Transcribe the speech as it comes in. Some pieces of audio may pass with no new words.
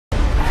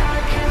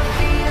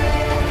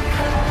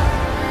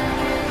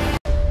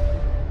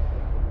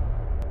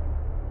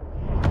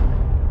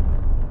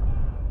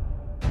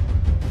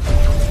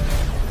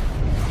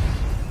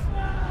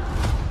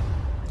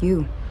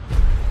You.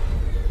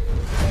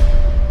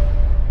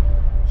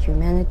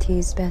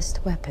 Humanity's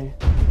best weapon.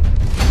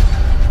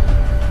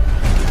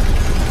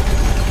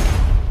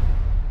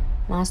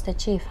 Master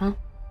Chief, huh?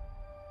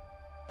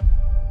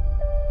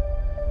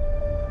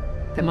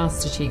 The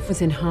Master Chief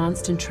was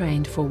enhanced and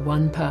trained for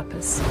one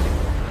purpose: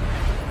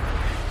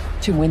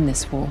 to win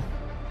this war.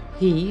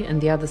 He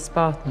and the other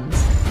Spartans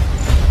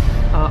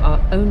are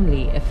our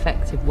only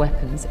effective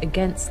weapons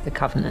against the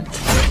Covenant.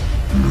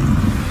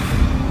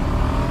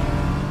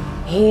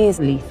 He is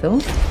lethal,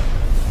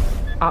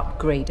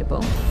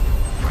 upgradable,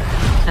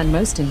 and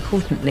most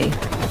importantly,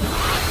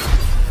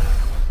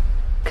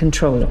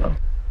 controllable.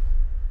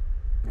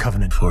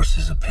 Covenant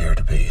forces appear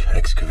to be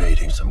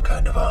excavating some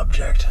kind of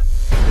object.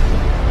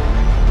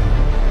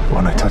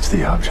 When I touched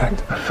the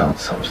object, I felt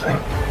something.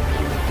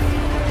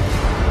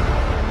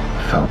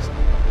 I felt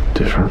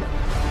different.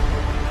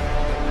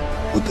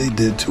 What they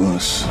did to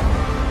us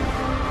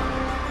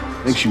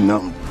makes you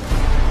numb.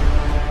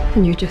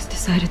 And you just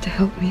decided to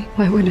help me.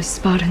 Why would a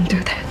Spartan do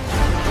that?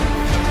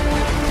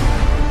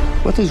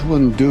 What does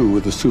one do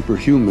with a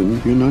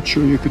superhuman you're not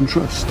sure you can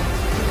trust?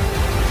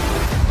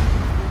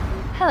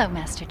 Hello,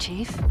 Master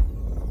Chief.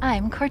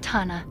 I'm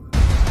Cortana.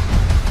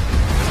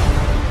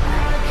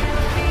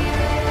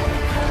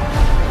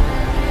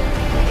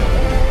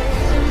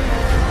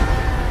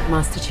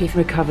 Master Chief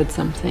recovered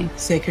something.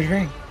 Sacred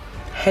ring.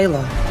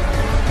 Halo.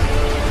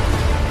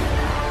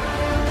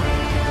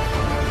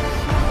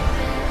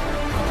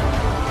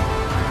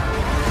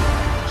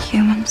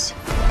 Humans.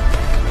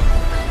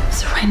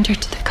 Surrender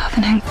to the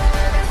Covenant.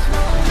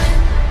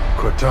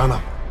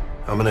 Cortana,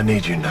 I'm gonna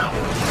need you now.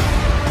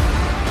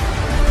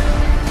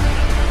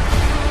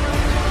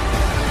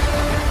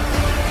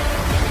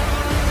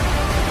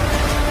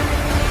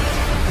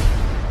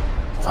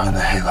 Find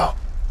the Halo.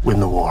 Win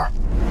the war.